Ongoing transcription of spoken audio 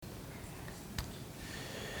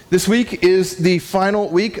This week is the final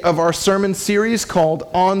week of our sermon series called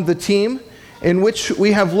On the Team, in which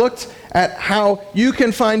we have looked at how you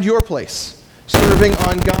can find your place serving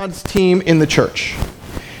on God's team in the church.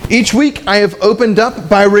 Each week I have opened up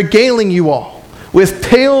by regaling you all with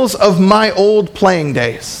tales of my old playing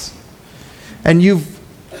days, and you've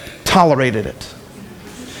tolerated it.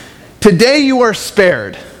 Today you are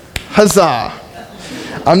spared. Huzzah!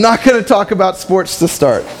 I'm not going to talk about sports to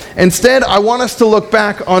start. Instead, I want us to look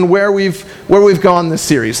back on where we've gone this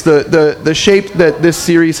series, the shape that this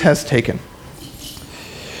series has taken.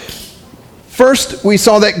 First, we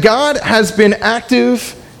saw that God has been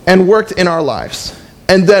active and worked in our lives,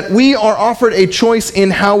 and that we are offered a choice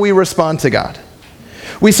in how we respond to God.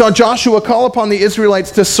 We saw Joshua call upon the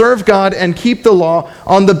Israelites to serve God and keep the law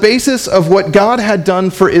on the basis of what God had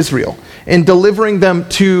done for Israel in delivering them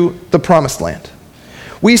to the promised land.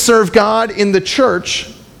 We serve God in the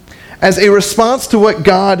church as a response to what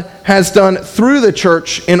God has done through the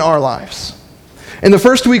church in our lives. In the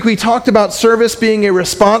first week, we talked about service being a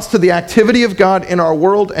response to the activity of God in our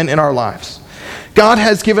world and in our lives. God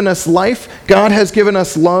has given us life, God has given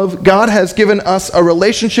us love, God has given us a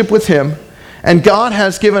relationship with Him, and God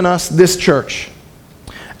has given us this church.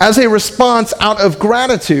 As a response out of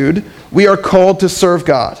gratitude, we are called to serve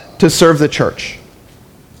God, to serve the church.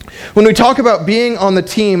 When we talk about being on the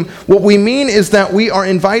team, what we mean is that we are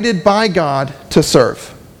invited by God to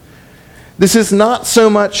serve. This is not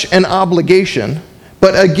so much an obligation,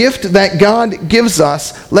 but a gift that God gives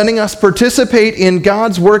us, letting us participate in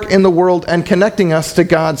God's work in the world and connecting us to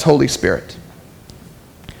God's Holy Spirit.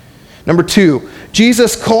 Number 2,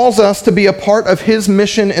 Jesus calls us to be a part of His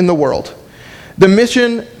mission in the world. The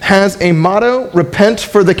mission has a motto: repent,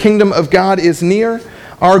 for the kingdom of God is near.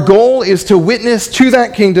 Our goal is to witness to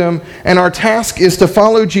that kingdom, and our task is to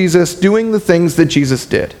follow Jesus, doing the things that Jesus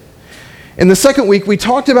did. In the second week, we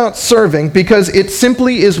talked about serving because it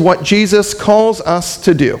simply is what Jesus calls us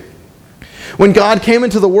to do. When God came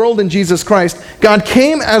into the world in Jesus Christ, God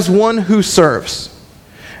came as one who serves.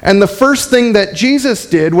 And the first thing that Jesus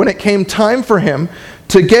did when it came time for Him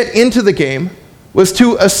to get into the game was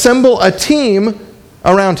to assemble a team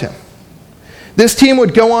around Him. This team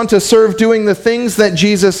would go on to serve doing the things that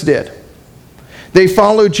Jesus did. They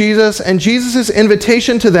followed Jesus, and Jesus'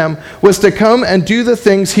 invitation to them was to come and do the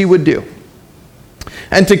things He would do,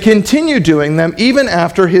 and to continue doing them even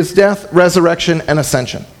after His death, resurrection, and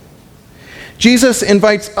ascension. Jesus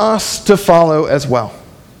invites us to follow as well.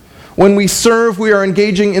 When we serve, we are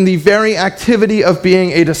engaging in the very activity of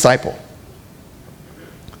being a disciple.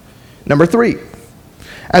 Number 3.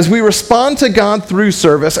 As we respond to God through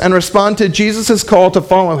service and respond to Jesus' call to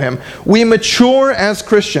follow Him, we mature as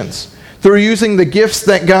Christians through using the gifts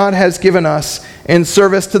that God has given us in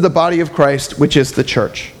service to the body of Christ, which is the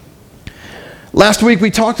church. Last week we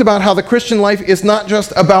talked about how the Christian life is not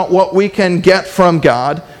just about what we can get from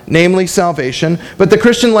God, namely salvation, but the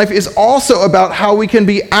Christian life is also about how we can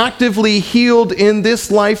be actively healed in this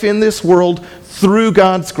life, in this world, through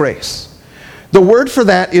God's grace. The word for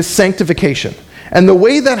that is sanctification. And the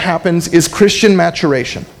way that happens is Christian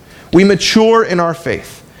maturation. We mature in our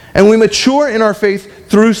faith. And we mature in our faith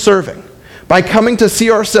through serving, by coming to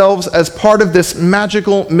see ourselves as part of this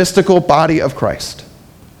magical, mystical body of Christ.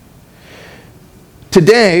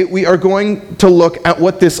 Today, we are going to look at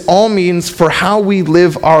what this all means for how we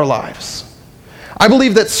live our lives. I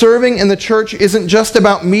believe that serving in the church isn't just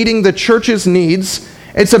about meeting the church's needs.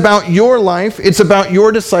 It's about your life. It's about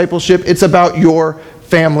your discipleship. It's about your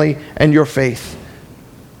family and your faith.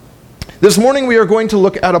 This morning we are going to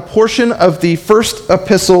look at a portion of the first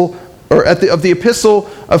epistle, of the epistle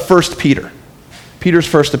of 1 Peter. Peter's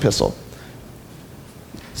first epistle.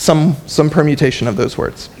 Some permutation of those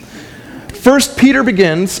words. 1 Peter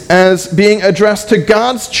begins as being addressed to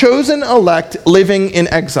God's chosen elect living in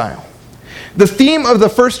exile. The theme of the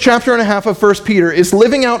first chapter and a half of 1 Peter is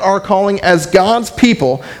living out our calling as God's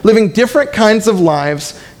people, living different kinds of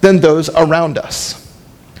lives than those around us.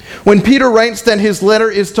 When Peter writes that his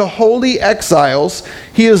letter is to holy exiles,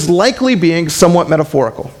 he is likely being somewhat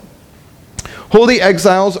metaphorical. Holy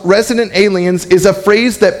exiles, resident aliens, is a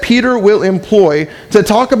phrase that Peter will employ to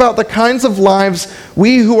talk about the kinds of lives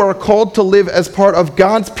we who are called to live as part of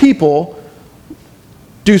God's people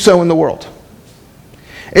do so in the world.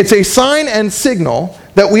 It's a sign and signal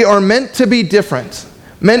that we are meant to be different,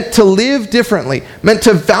 meant to live differently, meant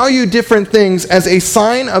to value different things as a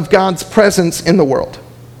sign of God's presence in the world.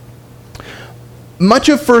 Much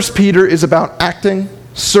of 1 Peter is about acting,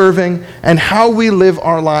 serving, and how we live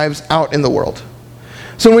our lives out in the world.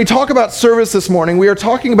 So when we talk about service this morning, we are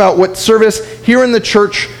talking about what service here in the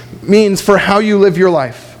church means for how you live your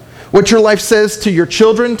life. what your life says to your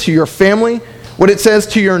children, to your family, what it says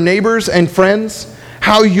to your neighbors and friends,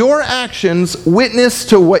 how your actions witness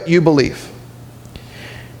to what you believe.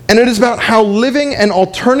 And it is about how living an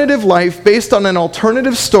alternative life based on an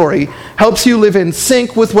alternative story helps you live in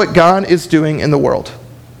sync with what God is doing in the world.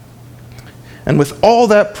 And with all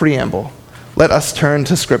that preamble, let us turn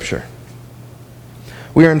to Scripture.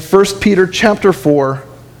 We are in 1 Peter chapter 4,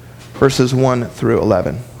 verses 1 through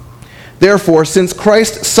 11. Therefore, since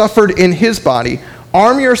Christ suffered in his body,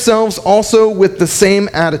 arm yourselves also with the same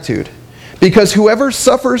attitude, because whoever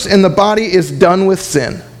suffers in the body is done with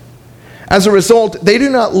sin. As a result, they do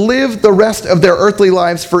not live the rest of their earthly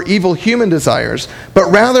lives for evil human desires, but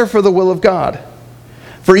rather for the will of God.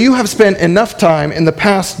 For you have spent enough time in the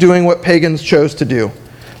past doing what pagans chose to do,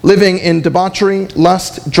 living in debauchery,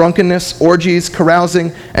 lust, drunkenness, orgies,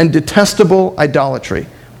 carousing, and detestable idolatry.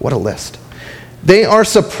 What a list. They are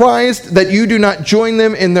surprised that you do not join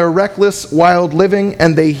them in their reckless, wild living,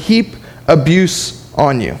 and they heap abuse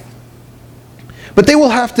on you. But they will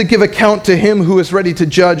have to give account to him who is ready to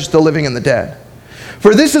judge the living and the dead.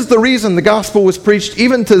 For this is the reason the gospel was preached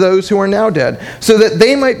even to those who are now dead, so that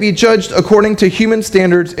they might be judged according to human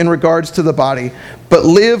standards in regards to the body, but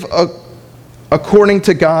live according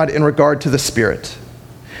to God in regard to the Spirit.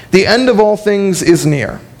 The end of all things is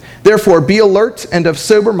near. Therefore, be alert and of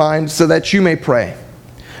sober mind so that you may pray.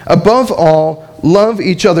 Above all, love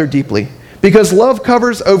each other deeply, because love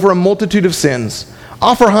covers over a multitude of sins.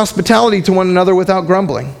 Offer hospitality to one another without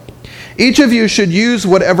grumbling. Each of you should use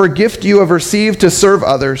whatever gift you have received to serve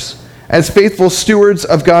others as faithful stewards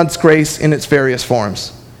of God's grace in its various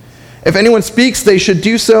forms. If anyone speaks, they should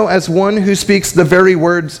do so as one who speaks the very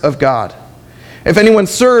words of God. If anyone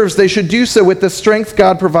serves, they should do so with the strength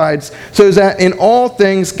God provides, so that in all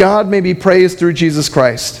things God may be praised through Jesus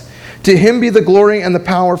Christ. To him be the glory and the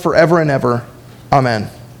power forever and ever. Amen.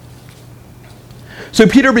 So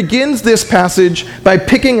Peter begins this passage by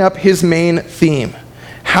picking up his main theme,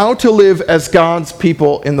 how to live as God's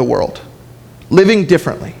people in the world, living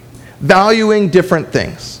differently, valuing different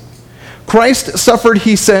things. Christ suffered,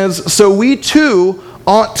 he says, so we too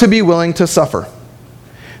ought to be willing to suffer.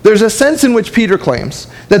 There's a sense in which Peter claims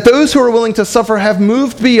that those who are willing to suffer have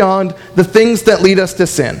moved beyond the things that lead us to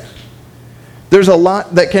sin. There's a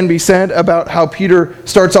lot that can be said about how Peter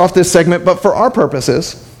starts off this segment, but for our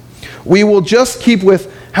purposes, we will just keep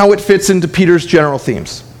with how it fits into Peter's general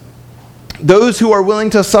themes. Those who are willing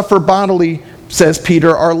to suffer bodily, says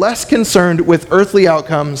Peter, are less concerned with earthly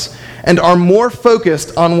outcomes and are more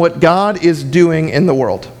focused on what God is doing in the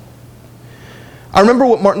world. I remember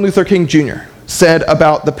what Martin Luther King Jr. said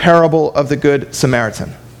about the parable of the Good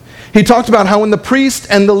Samaritan. He talked about how when the priest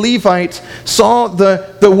and the Levite saw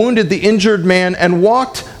the wounded, the injured man, and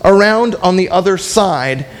walked around on the other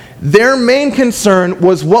side, their main concern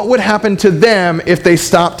was what would happen to them if they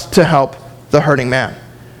stopped to help the hurting man.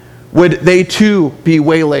 Would they too be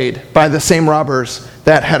waylaid by the same robbers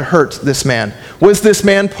that had hurt this man? Was this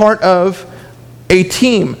man part of a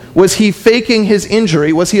team? Was he faking his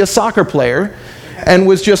injury? Was he a soccer player and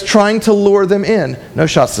was just trying to lure them in? No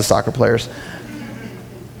shots to soccer players.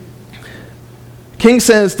 King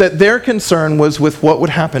says that their concern was with what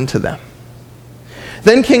would happen to them.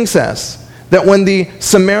 Then King says that when the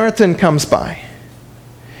Samaritan comes by,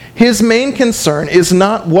 his main concern is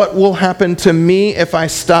not what will happen to me if I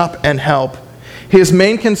stop and help. His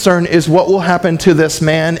main concern is what will happen to this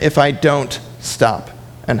man if I don't stop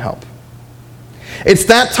and help. It's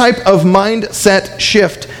that type of mindset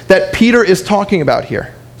shift that Peter is talking about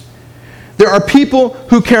here. There are people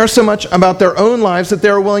who care so much about their own lives that they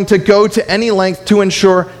are willing to go to any length to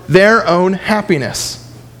ensure their own happiness.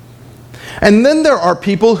 And then there are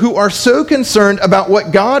people who are so concerned about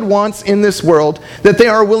what God wants in this world that they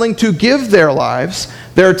are willing to give their lives,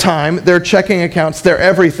 their time, their checking accounts, their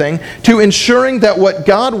everything, to ensuring that what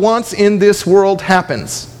God wants in this world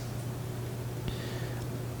happens.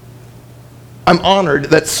 I'm honored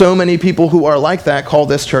that so many people who are like that call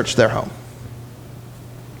this church their home.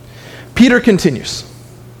 Peter continues,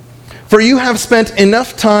 "For you have spent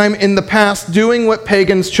enough time in the past doing what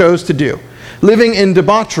pagans chose to do, living in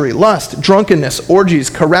debauchery, lust, drunkenness,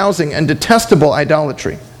 orgies, carousing, and detestable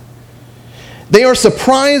idolatry. They are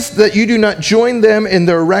surprised that you do not join them in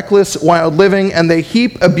their reckless, wild living, and they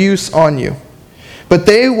heap abuse on you. But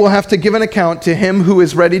they will have to give an account to him who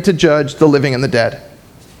is ready to judge the living and the dead."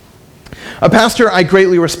 A pastor I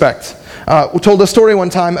greatly respect told a story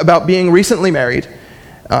one time about being recently married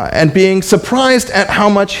and being surprised at how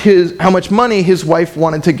much money his wife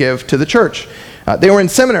wanted to give to the church. They were in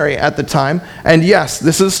seminary at the time, and yes,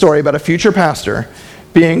 this is a story about a future pastor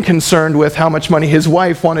being concerned with how much money his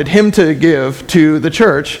wife wanted him to give to the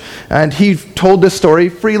church, and he told this story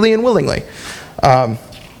freely and willingly. But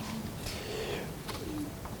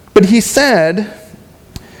he said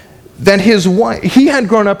that his wife, he had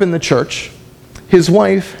grown up in the church, his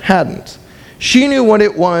wife hadn't. She knew what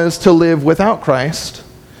it was to live without Christ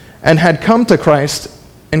and had come to Christ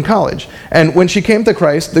in college. And when she came to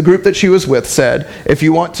Christ, the group that she was with said, if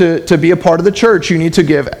you want to be a part of the church, you need to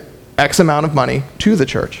give X amount of money to the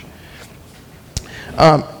church.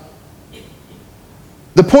 The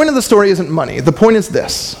point of the story isn't money. The point is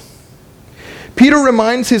this. Peter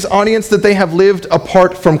reminds his audience that they have lived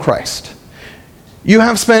apart from Christ. You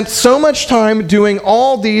have spent so much time doing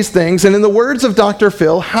all these things, and in the words of Dr.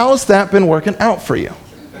 Phil, how's that been working out for you?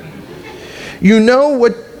 You know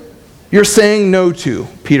what you're saying no to,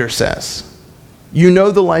 Peter says. You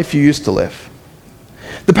know the life you used to live.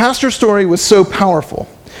 The pastor's story was so powerful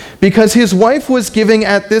because his wife was giving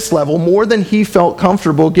at this level more than he felt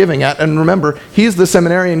comfortable giving at. And remember, he's the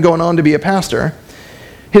seminarian going on to be a pastor.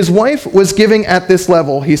 His wife was giving at this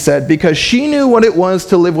level, he said, because she knew what it was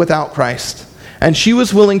to live without Christ, and she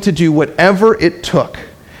was willing to do whatever it took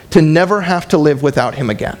to never have to live without him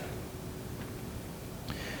again.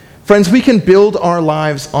 Friends, we can build our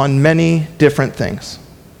lives on many different things.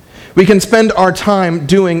 We can spend our time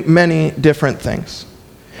doing many different things.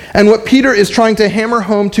 And what Peter is trying to hammer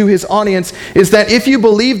home to his audience is that if you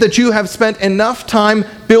believe that you have spent enough time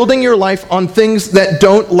building your life on things that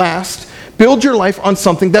don't last, build your life on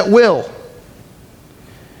something that will.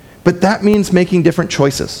 But that means making different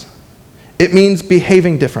choices. It means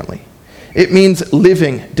behaving differently. It means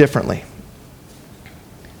living differently.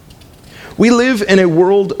 We live in a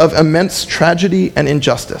world of immense tragedy and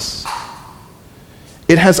injustice.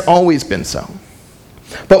 It has always been so.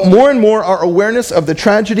 But more and more, our awareness of the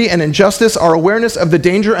tragedy and injustice, our awareness of the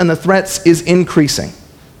danger and the threats is increasing.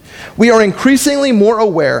 We are increasingly more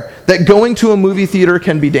aware that going to a movie theater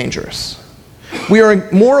can be dangerous. We are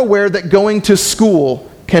more aware that going to school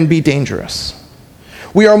can be dangerous.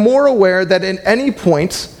 We are more aware that at any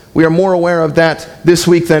point, we are more aware of that this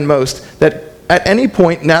week than most, that at any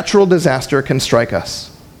point natural disaster can strike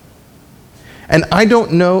us. And I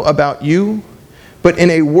don't know about you, but in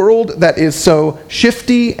a world that is so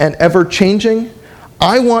shifty and ever-changing,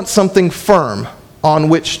 I want something firm on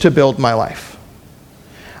which to build my life.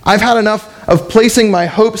 I've had enough of placing my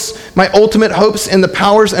hopes, my ultimate hopes, in the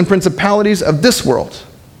powers and principalities of this world.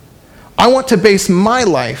 I want to base my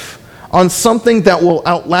life on something that will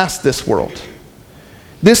outlast this world.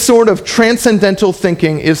 This sort of transcendental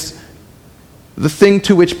thinking is the thing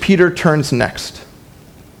to which Peter turns next.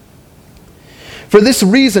 For this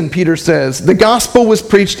reason, Peter says, the gospel was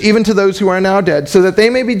preached even to those who are now dead, so that they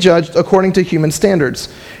may be judged according to human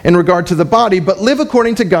standards in regard to the body, but live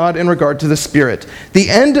according to God in regard to the spirit. The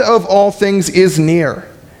end of all things is near.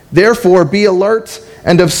 Therefore, be alert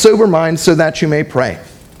and of sober mind so that you may pray.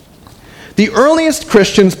 The earliest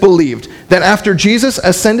Christians believed that after Jesus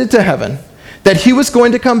ascended to heaven, that he was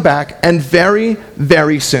going to come back, and very,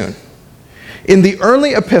 very soon. In the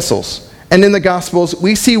early epistles and in the Gospels,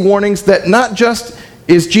 we see warnings that not just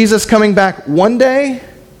is Jesus coming back one day,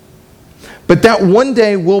 but that one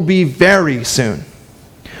day will be very soon.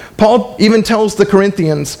 Paul even tells the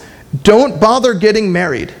Corinthians, don't bother getting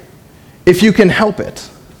married if you can help it,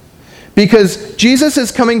 because Jesus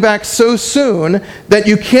is coming back so soon that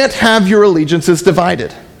you can't have your allegiances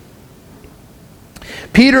divided.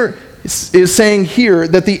 Peter is saying here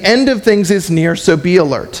that the end of things is near, so be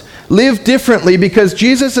alert. Live differently because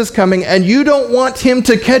Jesus is coming and you don't want him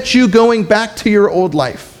to catch you going back to your old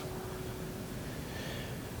life.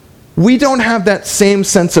 We don't have that same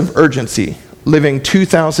sense of urgency living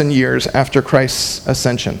 2,000 years after Christ's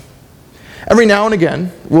ascension. Every now and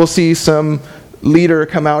again, we'll see some leader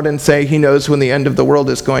come out and say he knows when the end of the world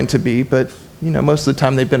is going to be, but most of the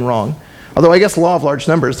time they've been wrong. Although I guess law of large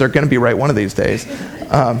numbers, they're going to be right one of these days.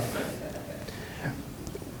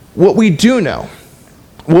 What we do know,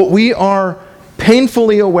 what we are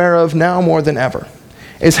painfully aware of now more than ever,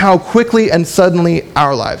 is how quickly and suddenly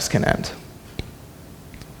our lives can end.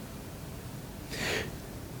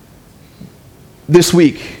 This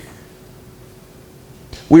week,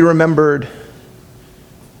 we remembered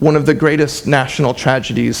one of the greatest national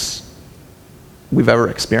tragedies we've ever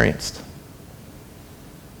experienced.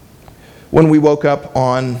 When we woke up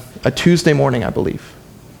on a Tuesday morning, I believe,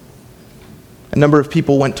 a number of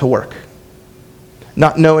people went to work,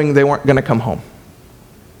 not knowing they weren't going to come home.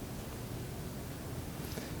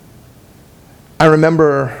 I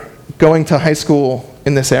remember going to high school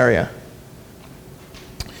in this area,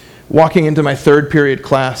 walking into my third period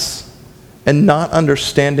class and not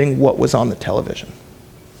understanding what was on the television.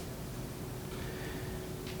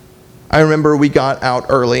 I remember we got out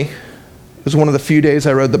early. It was one of the few days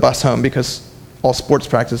I rode the bus home because all sports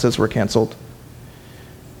practices were canceled.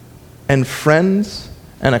 And friends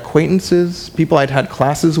and acquaintances, people I'd had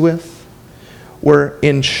classes with, were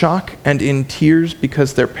in shock and in tears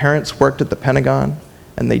because their parents worked at the Pentagon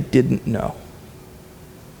and they didn't know.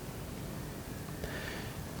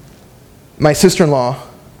 My sister-in-law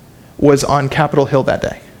was on Capitol Hill that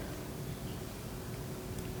day.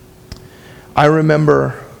 I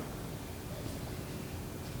remember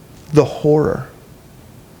the horror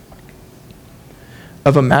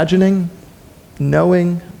of imagining,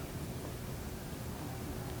 knowing,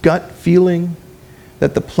 gut feeling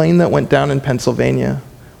that the plane that went down in Pennsylvania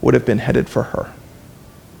would have been headed for her.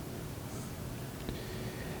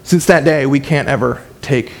 Since that day, we can't ever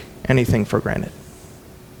take anything for granted.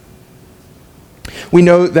 We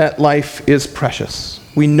know that life is precious.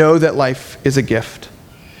 We know that life is a gift.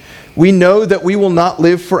 We know that we will not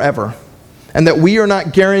live forever and that we are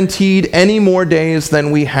not guaranteed any more days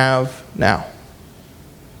than we have now.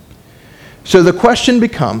 So the question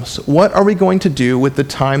becomes, what are we going to do with the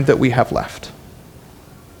time that we have left?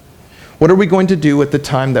 What are we going to do with the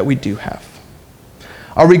time that we do have?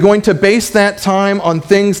 Are we going to base that time on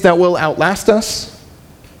things that will outlast us?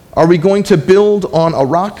 Are we going to build on a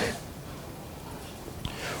rock?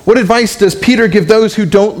 What advice does Peter give those who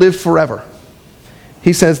don't live forever?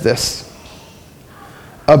 He says this: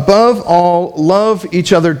 above all, love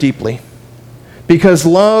each other deeply, because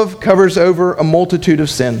love covers over a multitude of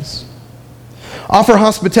sins. Offer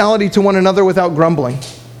hospitality to one another without grumbling.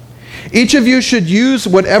 Each of you should use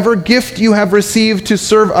whatever gift you have received to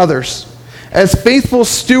serve others, as faithful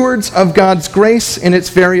stewards of God's grace in its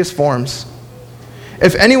various forms.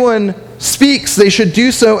 If anyone speaks, they should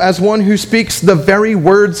do so as one who speaks the very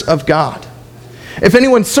words of God. If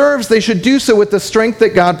anyone serves, they should do so with the strength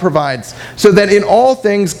that God provides, so that in all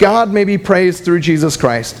things God may be praised through Jesus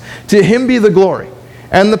Christ. To him be the glory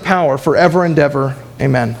and the power forever and ever.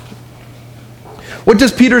 Amen. What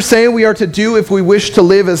does Peter say we are to do if we wish to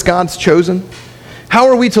live as God's chosen? How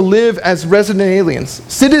are we to live as resident aliens,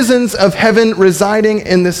 citizens of heaven residing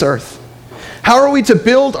in this earth? How are we to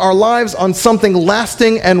build our lives on something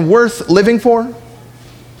lasting and worth living for?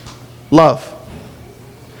 Love.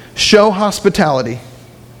 Show hospitality.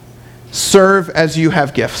 Serve as you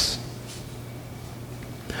have gifts.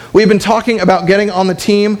 We've been talking about getting on the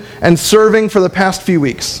team and serving for the past few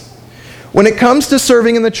weeks. When it comes to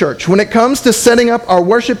serving in the church, when it comes to setting up our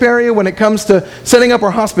worship area, when it comes to setting up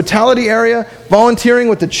our hospitality area, volunteering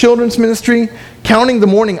with the children's ministry, counting the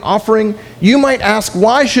morning offering, you might ask,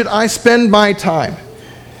 why should I spend my time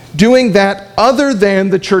doing that other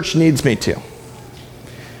than the church needs me to?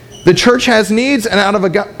 The church has needs, and out of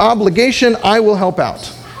obligation, I will help out.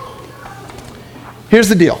 Here's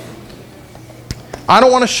the deal. I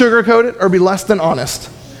don't want to sugarcoat it or be less than honest.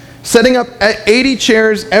 Setting up 80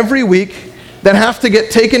 chairs every week that have to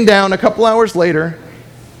get taken down a couple hours later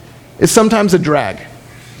is sometimes a drag.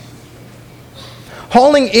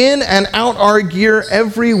 Hauling in and out our gear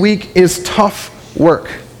every week is tough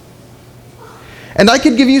work. And I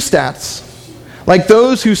could give you stats, like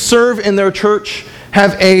those who serve in their church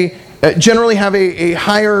generally have a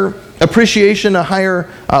higher appreciation, a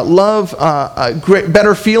higher love, a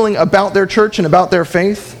better feeling about their church and about their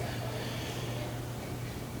faith.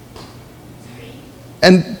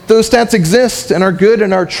 And those stats exist and are good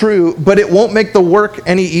and are true, but it won't make the work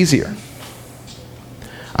any easier.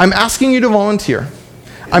 I'm asking you to volunteer.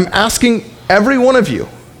 I'm asking every one of you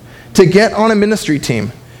to get on a ministry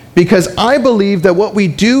team, because I believe that what we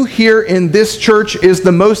do here in this church is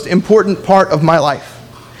the most important part of my life.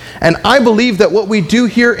 And I believe that what we do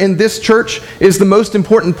here in this church is the most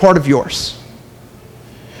important part of yours.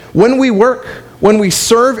 When we work, when we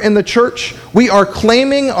serve in the church, we are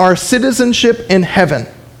claiming our citizenship in heaven.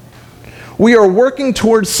 We are working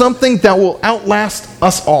towards something that will outlast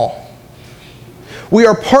us all. We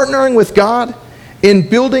are partnering with God in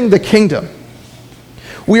building the kingdom.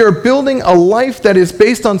 We are building a life that is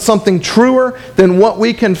based on something truer than what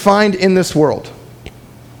we can find in this world.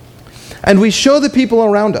 And we show the people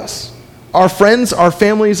around us, our friends, our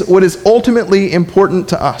families, what is ultimately important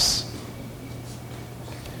to us.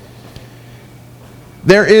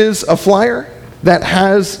 There is a flyer that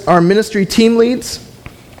has our ministry team leads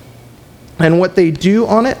and what they do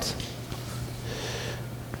on it.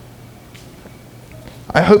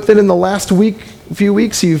 I hope that in the last few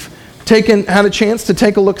weeks, you've had a chance to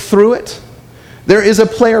take a look through it. There is a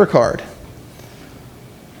player card.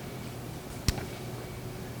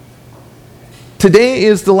 Today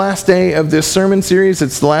is the last day of this sermon series.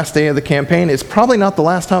 It's the last day of the campaign. It's probably not the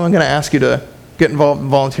last time I'm going to ask you to get involved and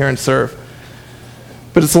volunteer and serve.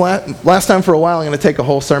 But it's the last time for a while I'm going to take a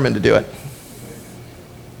whole sermon to do it.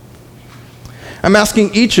 I'm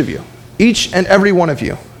asking each of you, each and every one of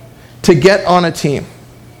you, to get on a team,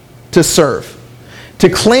 to serve, to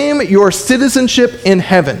claim your citizenship in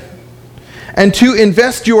heaven, and to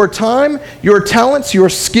invest your time, your talents, your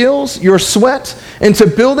skills, your sweat into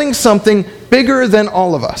building something bigger than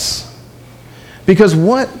all of us. Because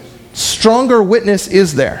what stronger witness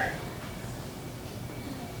is there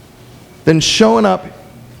than showing up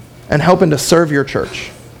and helping to serve your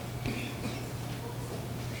church?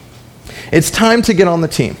 It's time to get on the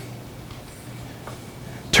team.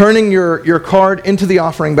 Turning your card into the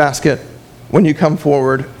offering basket when you come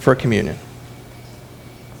forward for communion.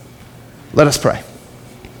 Let us pray.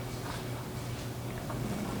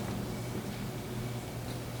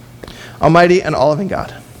 Almighty and all-loving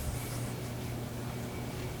God,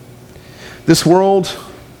 this world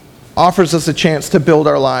offers us a chance to build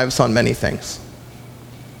our lives on many things.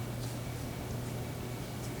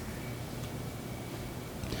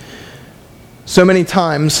 So many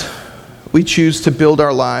times we choose to build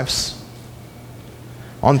our lives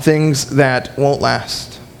on things that won't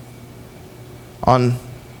last, on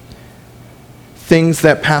things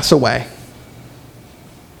that pass away,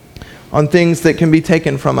 on things that can be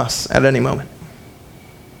taken from us at any moment.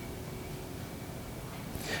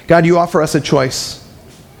 God, you offer us a choice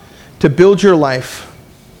to build your life,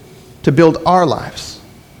 to build our lives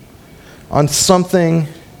on something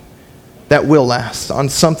that will last, on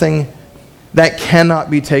something that cannot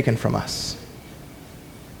be taken from us.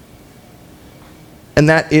 And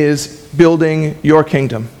that is building your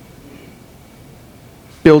kingdom,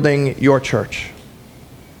 building your church.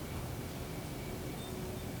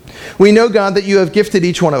 We know, God, that you have gifted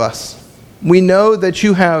each one of us. We know that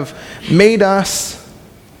you have made us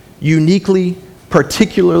uniquely,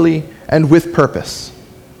 particularly, and with purpose.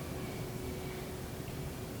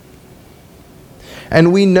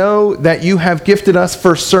 And we know that you have gifted us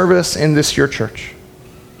for service in this your church.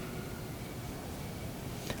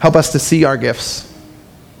 Help us to see our gifts.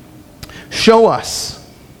 Show us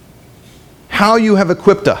how you have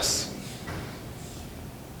equipped us.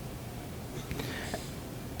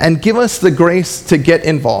 And give us the grace to get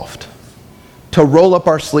involved, to roll up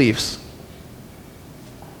our sleeves,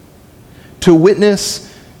 to witness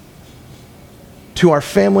to our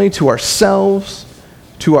family, to ourselves,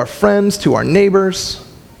 to our friends, to our neighbors,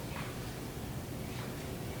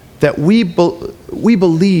 that we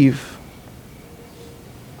believe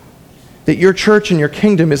that your church and your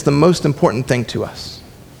kingdom is the most important thing to us.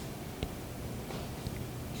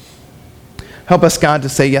 Help us, God, to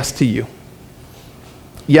say yes to you,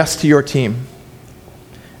 yes to your team,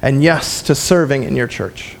 and yes to serving in your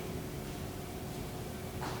church.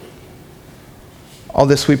 All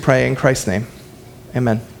this we pray in Christ's name.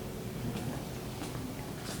 Amen.